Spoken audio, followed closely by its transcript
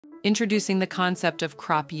Introducing the concept of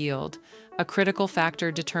crop yield, a critical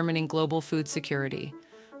factor determining global food security.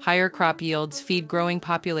 Higher crop yields feed growing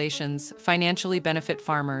populations, financially benefit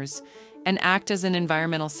farmers, and act as an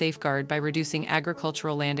environmental safeguard by reducing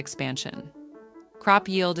agricultural land expansion. Crop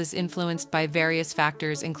yield is influenced by various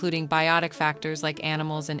factors, including biotic factors like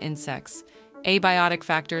animals and insects, abiotic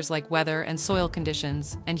factors like weather and soil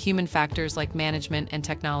conditions, and human factors like management and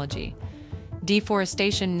technology.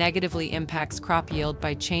 Deforestation negatively impacts crop yield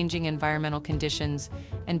by changing environmental conditions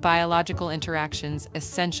and biological interactions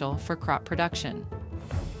essential for crop production.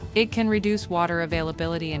 It can reduce water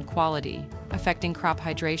availability and quality, affecting crop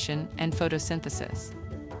hydration and photosynthesis.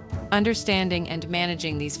 Understanding and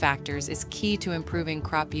managing these factors is key to improving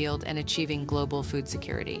crop yield and achieving global food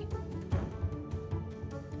security.